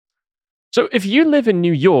So if you live in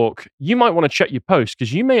New York, you might want to check your post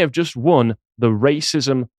because you may have just won the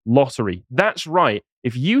racism lottery. That's right.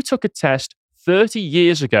 If you took a test 30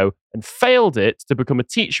 years ago and failed it to become a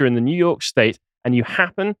teacher in the New York state and you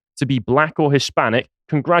happen to be black or Hispanic,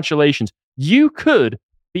 congratulations. You could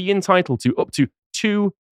be entitled to up to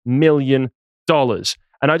 $2 million.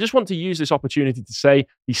 And I just want to use this opportunity to say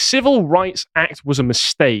the Civil Rights Act was a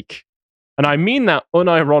mistake. And I mean that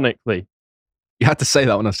unironically. You had to say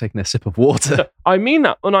that when I was taking a sip of water. I mean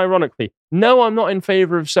that unironically. No, I'm not in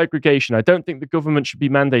favor of segregation. I don't think the government should be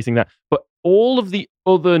mandating that. But all of the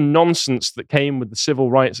other nonsense that came with the Civil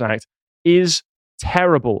Rights Act is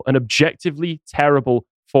terrible and objectively terrible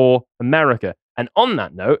for America. And on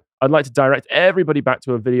that note, I'd like to direct everybody back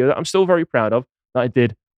to a video that I'm still very proud of that I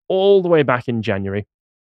did all the way back in January,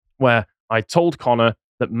 where I told Connor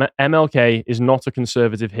that MLK is not a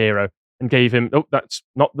conservative hero and gave him, oh, that's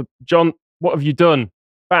not the, John, what have you done?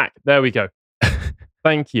 Back. There we go.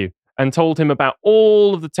 Thank you. And told him about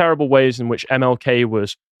all of the terrible ways in which MLK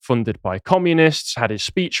was funded by communists, had his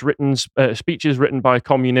speeches written by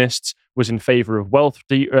communists, was in favor of wealth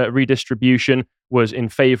redistribution, was in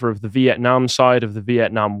favor of the Vietnam side of the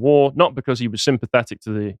Vietnam War, not because he was sympathetic to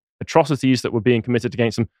the atrocities that were being committed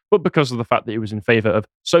against him, but because of the fact that he was in favor of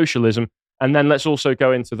socialism. And then let's also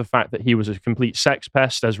go into the fact that he was a complete sex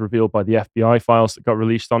pest, as revealed by the FBI files that got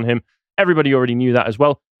released on him. Everybody already knew that as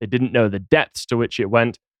well. They didn't know the depths to which it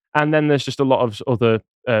went. And then there's just a lot of other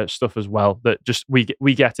stuff as well that just we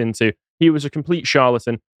get into. He was a complete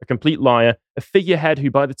charlatan, a complete liar, a figurehead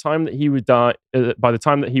who, by the time that he would die, by the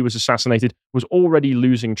time that he was assassinated, was already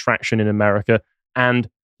losing traction in America, and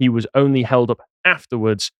he was only held up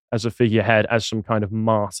afterwards as a figurehead, as some kind of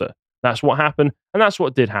martyr. That's what happened, and that's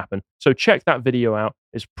what did happen. So check that video out.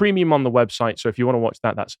 It's premium on the website, so if you want to watch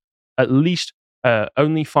that, that's at least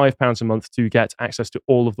only £5 a month to get access to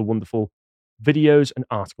all of the wonderful videos and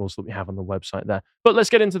articles that we have on the website there. But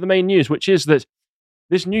let's get into the main news, which is that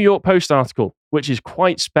this New York Post article, which is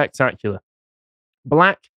quite spectacular.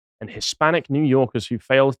 Black and Hispanic New Yorkers who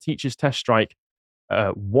failed teachers' test strike,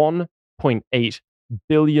 $1.8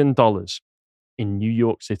 billion in New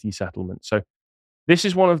York City settlement. So this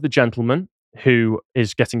is one of the gentlemen who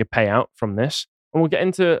is getting a payout from this. And we'll get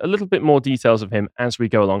into a little bit more details of him as we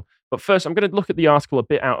go along. But first, I'm going to look at the article a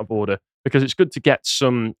bit out of order because it's good to get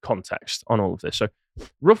some context on all of this. So,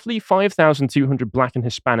 roughly 5,200 Black and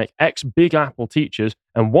Hispanic ex-Big Apple teachers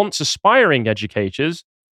and once aspiring educators,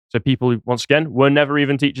 so people who, once again, were never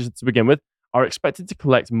even teachers to begin with, are expected to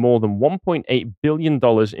collect more than $1.8 billion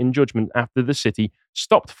in judgment after the city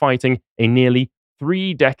stopped fighting a nearly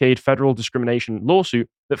 3-decade federal discrimination lawsuit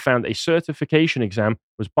that found a certification exam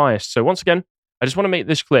was biased. So once again, I just want to make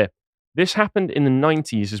this clear. This happened in the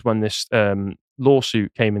 90s is when this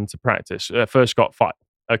lawsuit came into practice, first got filed,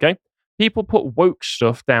 okay? People put woke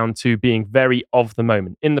stuff down to being very of the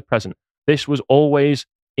moment, in the present. This was always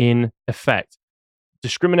in effect.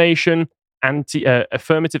 Discrimination,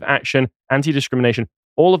 affirmative action, anti-discrimination,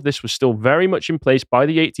 all of this was still very much in place by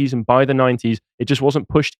the 80s and by the 90s. It just wasn't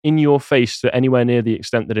pushed in your face to anywhere near the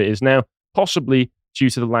extent that it is now, possibly due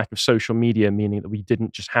to the lack of social media, meaning that we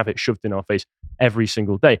didn't just have it shoved in our face every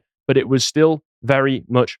single day. But it was still very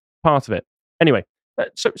much part of it. Anyway,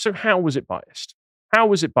 so how was it biased? How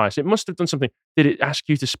was it biased? It must have done something. Did it ask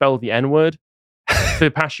you to spell the N-word to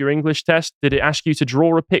pass your English test? Did it ask you to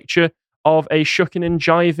draw a picture of a shucking and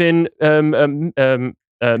jiving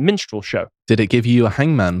minstrel show? Did it give you a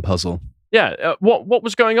hangman puzzle? Yeah. What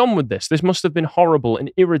was going on with this? This must have been horrible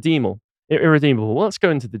and irredeemable. Well, let's go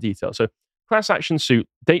into the details. So, class action suit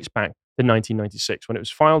dates back to 1996 when it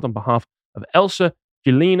was filed on behalf of Elsa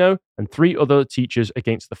Gilino and 3 other teachers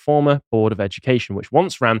against the former Board of Education, which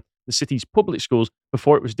once ran the city's public schools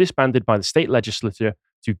before it was disbanded by the state legislature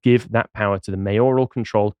to give that power to the mayoral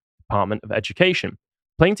controlled Department of Education.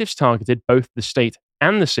 Plaintiffs targeted both the state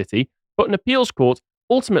and the city, but an appeals court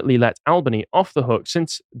ultimately let Albany off the hook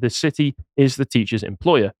since the city is the teacher's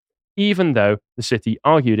employer, even though the city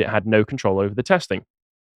argued it had no control over the testing.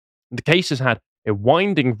 The case has had a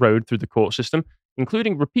winding road through the court system,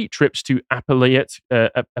 including repeat trips to appellate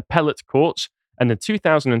courts, and the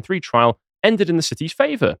 2003 trial ended in the city's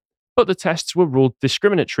favor. But the tests were ruled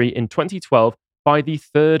discriminatory in 2012 by the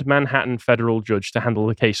 3rd Manhattan federal judge to handle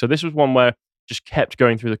the case. So this was one where just kept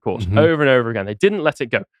going through the courts over and over again. They didn't let it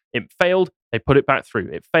go. It failed, they put it back through.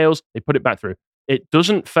 It fails, they put it back through. It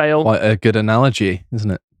doesn't fail. Quite a good analogy,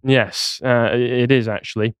 isn't it? Yes, it is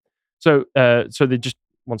actually. So they just,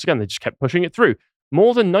 once again, they just kept pushing it through.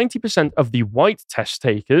 More than 90% of the white test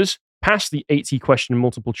takers passed the 80-question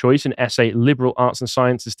multiple choice and essay liberal arts and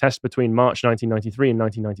sciences test between March 1993 and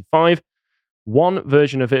 1995. One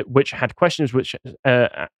version of it which had questions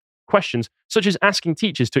such as asking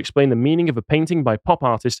teachers to explain the meaning of a painting by pop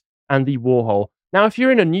artist Andy Warhol. Now, if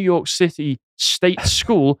you're in a New York City state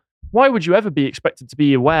school, why would you ever be expected to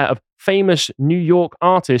be aware of famous New York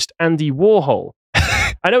artist Andy Warhol?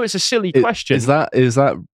 I know it's a silly question. Is that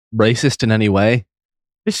racist in any way?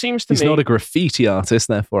 This seems to me... He's not a graffiti artist,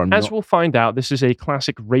 therefore I'm As not. we'll find out, this is a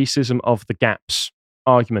classic racism of the gaps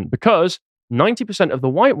argument, because 90% of the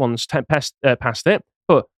white ones passed it,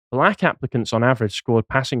 but black applicants on average scored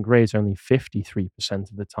passing grades only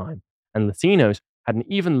 53% of the time, and Latinos had an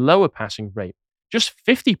even lower passing rate, just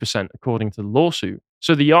 50% according to the lawsuit.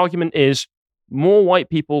 So the argument is more white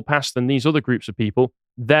people pass than these other groups of people,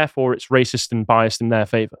 therefore it's racist and biased in their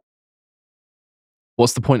favor.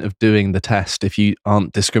 What's the point of doing the test if you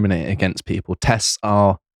aren't discriminating against people? Tests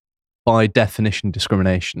are, by definition,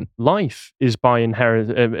 discrimination. Life is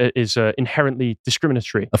inherently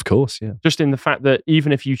discriminatory. Of course, yeah. Just in the fact that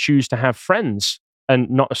even if you choose to have friends and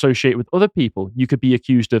not associate with other people, you could be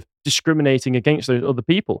accused of discriminating against those other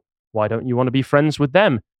people. Why don't you want to be friends with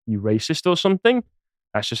them? You racist or something?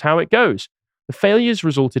 That's just how it goes. The failures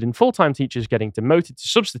resulted in full-time teachers getting demoted to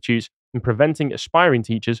substitutes and preventing aspiring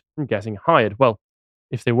teachers from getting hired. Well,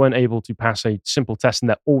 if they weren't able to pass a simple test and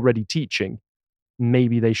they're already teaching,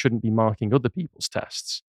 maybe they shouldn't be marking other people's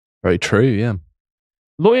tests. Very true, yeah.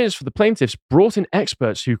 Lawyers for the plaintiffs brought in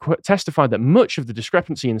experts who testified that much of the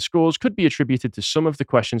discrepancy in scores could be attributed to some of the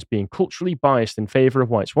questions being culturally biased in favor of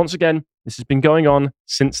whites. Once again, this has been going on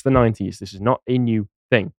since the 90s. This is not a new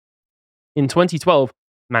thing. In 2012,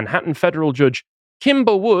 Manhattan federal judge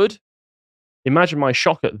Kimber Wood, imagine my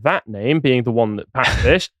shock at that name being the one that passed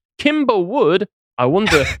this, Kimber Wood, I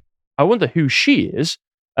wonder who she is,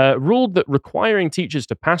 ruled that requiring teachers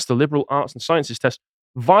to pass the liberal arts and sciences test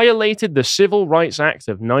violated the Civil Rights Act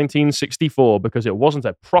of 1964 because it wasn't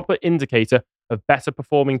a proper indicator of better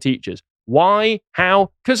performing teachers. Why?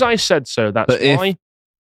 How? Because I said so. That's why.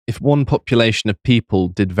 If one population of people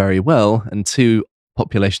did very well and two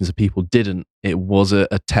populations of people didn't, it was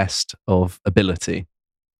a test of ability.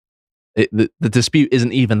 The dispute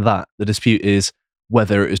isn't even that. The dispute is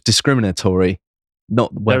whether it was discriminatory.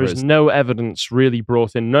 There is no evidence really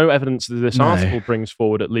brought in, no evidence that this article brings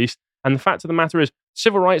forward, at least. And the fact of the matter is,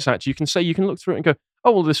 Civil Rights Act, you can look through it and go,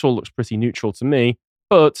 oh, well, this all looks pretty neutral to me.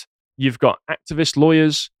 But you've got activist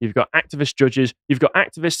lawyers, you've got activist judges, you've got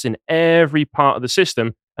activists in every part of the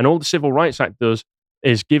system. And all the Civil Rights Act does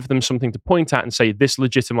is give them something to point at and say, this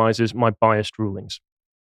legitimizes my biased rulings.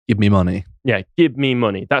 Give me money. Yeah, give me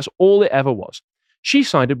money. That's all it ever was. She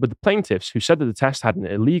sided with the plaintiffs who said that the test had an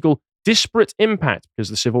illegal disparate impact because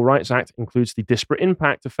the Civil Rights Act includes the disparate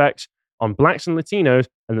impact effects on blacks and Latinos,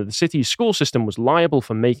 and that the city's school system was liable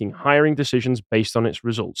for making hiring decisions based on its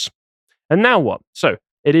results. And now what? So,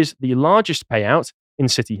 it is the largest payout in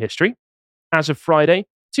city history. As of Friday,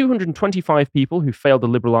 225 people who failed the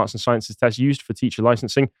liberal arts and sciences test used for teacher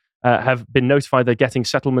licensing have been notified they're getting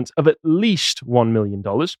settlements of at least $1 million.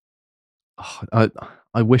 Oh,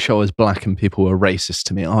 I wish I was black and people were racist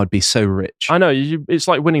to me. I'd be so rich. I know, it's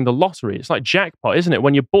like winning the lottery. It's like jackpot, isn't it?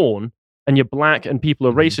 When you're born and you're black and people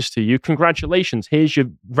are racist to you, congratulations, here's your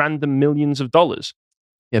random millions of dollars.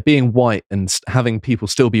 Yeah, being white and having people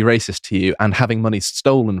still be racist to you and having money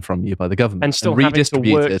stolen from you by the government and still having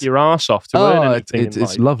to work your arse off to earn anything in life.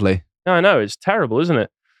 It's lovely. I know, it's terrible, isn't it?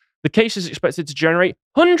 The case is expected to generate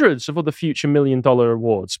hundreds of other future $1 million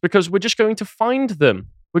awards because we're just going to find them.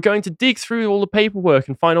 We're going to dig through all the paperwork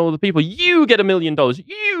and find all the people. You get $1 million.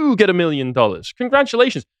 You get $1 million.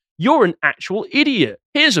 Congratulations. You're an actual idiot.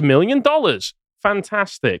 Here's $1 million.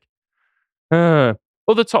 Fantastic. Other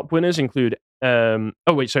top winners include... so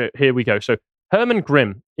here we go. So Herman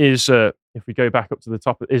Grimm is, if we go back up to the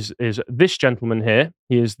top, is this gentleman here.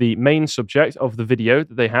 He is the main subject of the video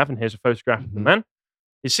that they have, and here's a photograph of the man.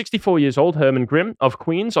 He's 64 years old. Herman Grimm of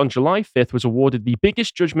Queens on July 5th was awarded the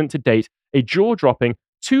biggest judgment to date, a jaw-dropping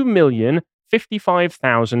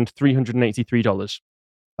 $2,055,383.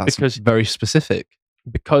 That's very specific.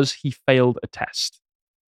 Because he failed a test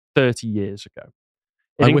 30 years ago.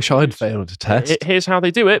 I wish I'd failed a test. Here's how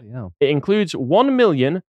they do it. Yeah. It includes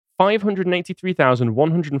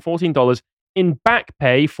 $1,583,114 in back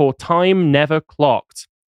pay for time never clocked,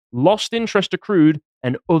 lost interest accrued,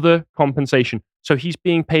 and other compensation. So he's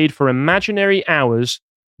being paid for imaginary hours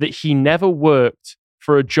that he never worked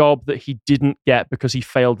for a job that he didn't get because he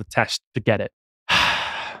failed the test to get it.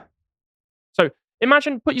 So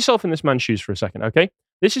imagine, put yourself in this man's shoes for a second, okay?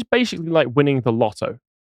 This is basically like winning the lotto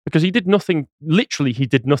because he did nothing, literally he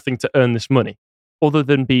did nothing to earn this money other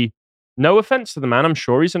than be, no offense to the man, I'm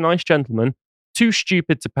sure he's a nice gentleman, too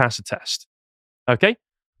stupid to pass a test. Okay?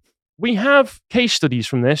 we have case studies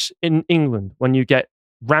from this in England when you get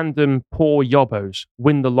random poor yobbos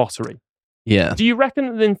win the lottery. Yeah. Do you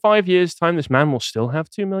reckon that in 5 years' time this man will still have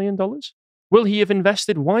 $2 million? Will he have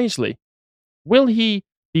invested wisely? Will he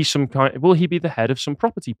be the head of some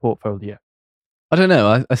property portfolio? I don't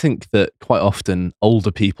know. I think that quite often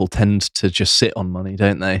older people tend to just sit on money,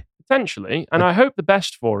 don't they? Potentially, and I hope the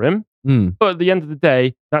best for him. Mm. But at the end of the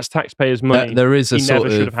day, that's taxpayers' money. There is a he sort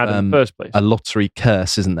never should have had in the first place. A lottery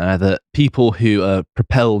curse, isn't there? That people who are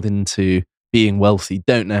propelled into being wealthy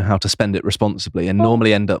don't know how to spend it responsibly and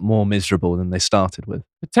normally end up more miserable than they started with.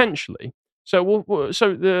 Potentially. So,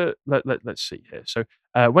 let's see here. So,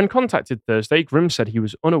 when contacted Thursday, Grimm said he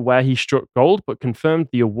was unaware he struck gold, but confirmed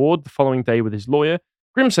the award the following day with his lawyer.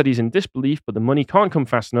 Grimm said he's in disbelief, but the money can't come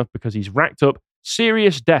fast enough because he's racked up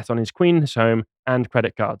serious debt on his Queen's home and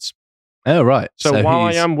credit cards. Oh, right. So while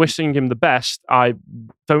I am wishing him the best, I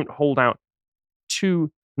don't hold out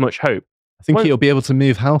too much hope. I think he'll be able to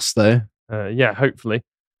move house, though. Yeah, hopefully.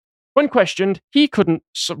 When questioned, he couldn't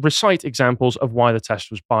recite examples of why the test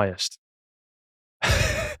was biased.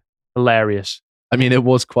 Hilarious. I mean, it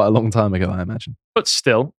was quite a long time ago, I imagine. But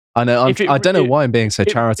still. I know. I don't know why I'm being so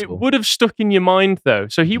charitable. It would have stuck in your mind, though.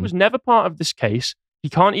 So he was never part of this case. He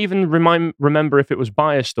can't even remember if it was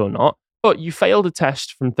biased or not. But you failed a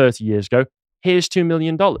test from 30 years ago. Here's $2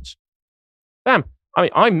 million. Damn. I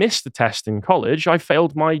mean, I missed the test in college. I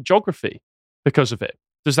failed my geography because of it.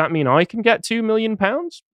 Does that mean I can get £2 million?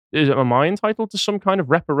 Am I entitled to some kind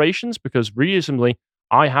of reparations? Because reasonably,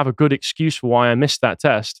 I have a good excuse for why I missed that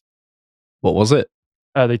test. What was it?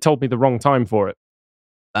 They told me the wrong time for it.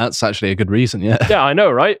 That's actually a good reason, yeah. Yeah, I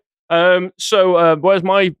know, right? So where's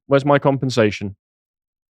my compensation?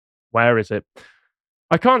 Where is it?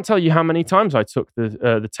 I can't tell you how many times I took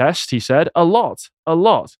the test, he said. A lot.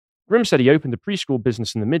 Grimm said he opened a preschool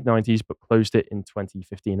business in the mid-90s, but closed it in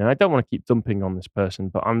 2015. And I don't want to keep dumping on this person,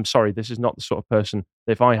 but I'm sorry, this is not the sort of person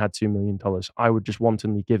that if I had $2 million, I would just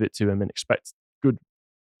wantonly give it to him and expect good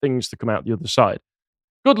things to come out the other side.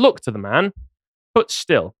 Good luck to the man. But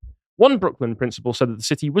still, one Brooklyn principal said that the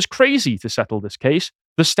city was crazy to settle this case.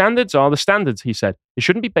 The standards are the standards, he said. It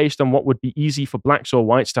shouldn't be based on what would be easy for blacks or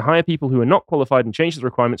whites. To hire people who are not qualified and change the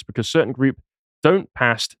requirements because certain group don't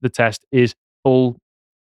pass the test is bull.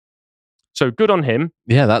 So good on him.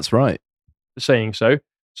 Yeah, that's right. For saying so.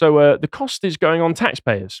 So the cost is going on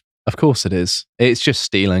taxpayers. Of course it is. It's just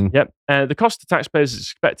stealing. Yep. The cost to taxpayers is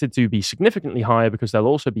expected to be significantly higher because they'll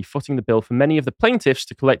also be footing the bill for many of the plaintiffs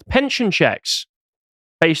to collect pension checks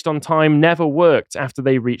based on time never worked after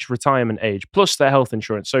they reach retirement age, plus their health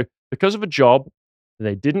insurance. So because of a job that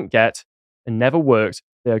they didn't get and never worked,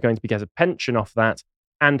 they are going to get a pension off that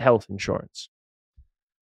and health insurance.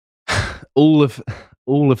 All of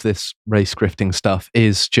this race grifting stuff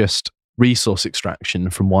is just resource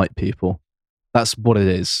extraction from white people. That's what it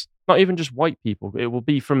is. Not even just white people. It will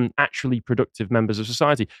be from actually productive members of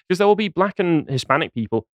society because there will be black and Hispanic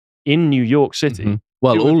people in New York City. Mm-hmm.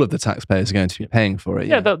 Well, all of the taxpayers are going to be paying for it.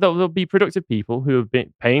 Yeah, there'll be productive people who have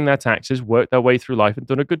been paying their taxes, worked their way through life and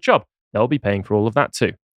done a good job. They'll be paying for all of that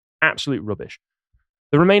too. Absolute rubbish.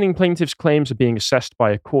 The remaining plaintiffs' claims are being assessed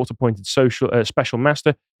by a court-appointed special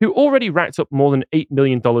master who already racked up more than $8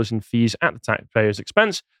 million in fees at the taxpayers'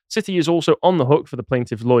 expense. City is also on the hook for the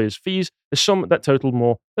plaintiff's lawyers' fees, a sum that totaled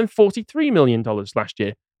more than $43 million last year.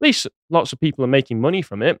 At least lots of people are making money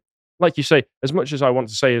from it. Like you say, as much as I want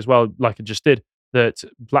to say as well, like I just did, that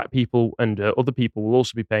black people and other people will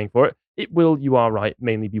also be paying for it, it will, you are right,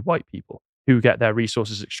 mainly be white people who get their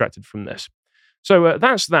resources extracted from this. So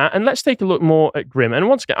that's that. And let's take a look more at Grimm. And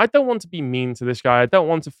once again, I don't want to be mean to this guy. I don't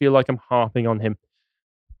want to feel like I'm harping on him.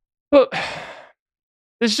 But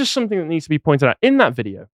there's just something that needs to be pointed out. In that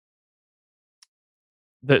video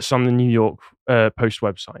that's on the New York Post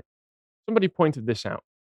website, somebody pointed this out.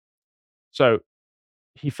 So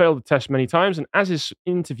he failed the test many times, and as is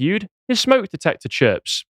interviewed, his smoke detector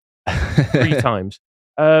chirps 3 times.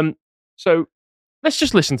 So let's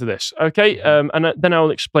just listen to this, okay? And then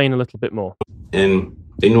I'll explain a little bit more. And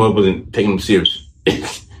they knew I wasn't taking them serious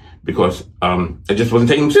because I just wasn't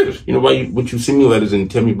taking them serious. You know, why would you send me letters and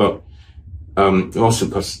tell me about lawsuit?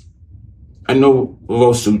 Because I know a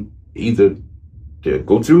lawsuit either they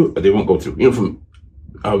go through or they won't go through. You know,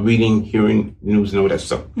 from reading, hearing news and all that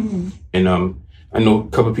stuff. Mm-hmm. And I know a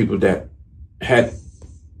couple of people that had,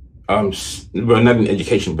 well, not in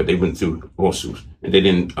education, but they went through lawsuits and they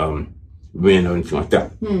didn't win or anything like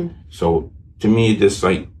that. Mm. So to me, it's just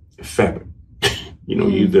like fabric. You know,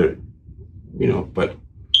 either, you know, but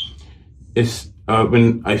it's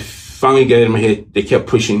when I finally got it in my head, they kept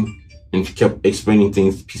pushing and kept explaining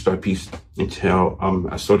things piece by piece until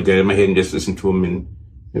I started getting it in my head and just listened to them and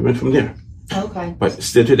It went from there. Okay. But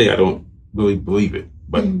still today, I don't really believe it.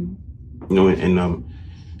 But,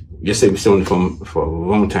 yesterday we still on the phone for a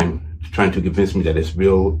long time trying to convince me that it's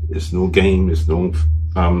real, it's no game, it's no,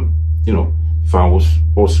 fouls,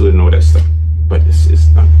 falsehood and all that stuff. But it's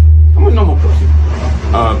not. I'm a normal person.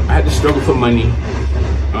 I had to struggle for money.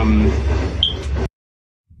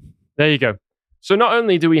 There you go. So not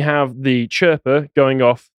only do we have the chirper going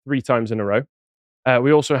off 3 times in a row,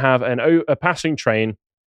 we also have a passing train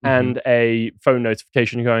and a phone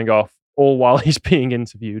notification going off all while he's being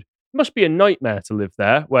interviewed. It must be a nightmare to live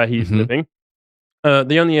there where he's living.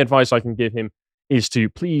 The only advice I can give him is to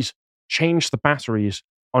please change the batteries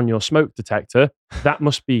on your smoke detector. That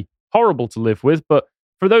must be horrible to live with. But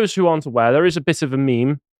for those who aren't aware, there is a bit of a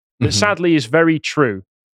meme that sadly is very true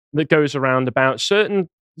that goes around about certain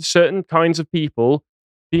kinds of people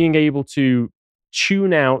being able to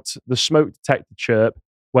tune out the smoke detector chirp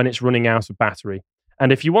when it's running out of battery.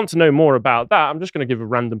 And if you want to know more about that, I'm just going to give a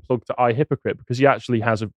random plug to iHypocrite because he actually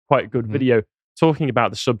has a quite good video talking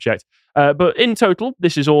about the subject. But in total,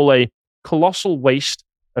 this is all a colossal waste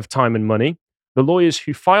of time and money. The lawyers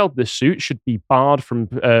who filed this suit should be barred from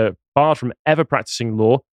ever practicing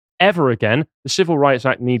law ever again. The Civil Rights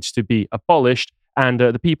Act needs to be abolished, and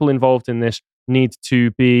the people involved in this need to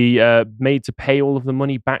be made to pay all of the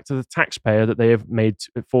money back to the taxpayer that they have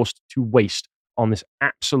forced to waste on this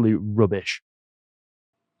absolute rubbish.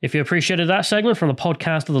 If you appreciated that segment from the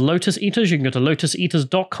podcast of the Lotus Eaters, you can go to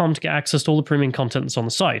lotuseaters.com to get access to all the premium content that's on the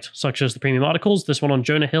site, such as the premium articles, this one on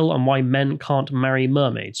Jonah Hill and why men can't marry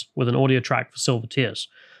mermaids, with an audio track for silver tiers.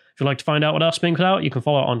 If you'd like to find out what else being put out, you can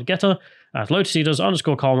follow it on Getter at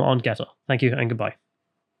lotuseaters_com on Getter. Thank you and goodbye.